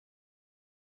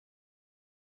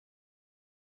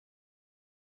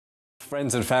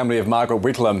Friends and family of Margaret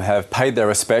Whitlam have paid their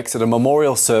respects at a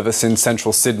memorial service in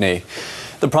central Sydney.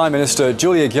 The Prime Minister,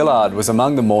 Julia Gillard, was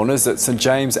among the mourners at St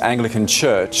James Anglican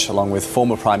Church, along with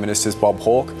former Prime Ministers Bob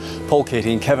Hawke, Paul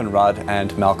Keating, Kevin Rudd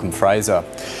and Malcolm Fraser.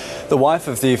 The wife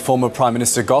of the former Prime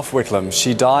Minister Gough Whitlam,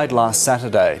 she died last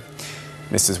Saturday.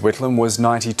 Mrs Whitlam was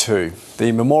 92.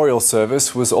 The memorial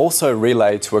service was also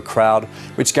relayed to a crowd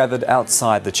which gathered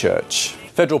outside the church.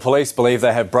 Federal police believe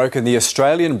they have broken the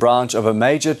Australian branch of a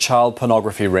major child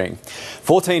pornography ring.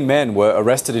 14 men were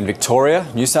arrested in Victoria,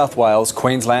 New South Wales,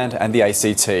 Queensland and the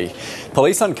ACT.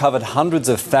 Police uncovered hundreds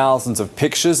of thousands of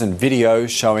pictures and videos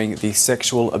showing the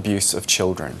sexual abuse of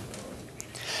children.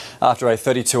 After a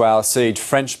 32-hour siege,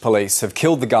 French police have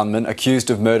killed the gunman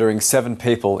accused of murdering 7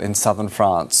 people in southern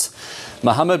France.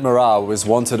 Mohamed Merah was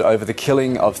wanted over the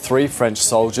killing of 3 French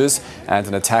soldiers and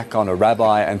an attack on a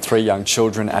rabbi and 3 young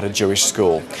children at a Jewish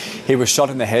school. He was shot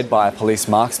in the head by a police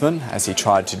marksman as he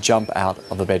tried to jump out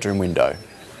of a bedroom window.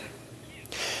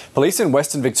 Police in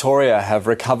Western Victoria have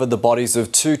recovered the bodies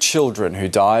of 2 children who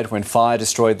died when fire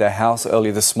destroyed their house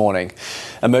early this morning.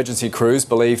 Emergency crews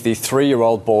believe the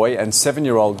 3-year-old boy and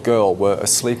 7-year-old girl were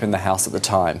asleep in the house at the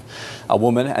time. A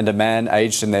woman and a man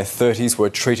aged in their 30s were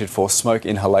treated for smoke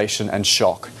inhalation and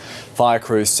shock. Fire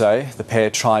crews say the pair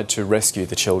tried to rescue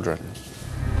the children.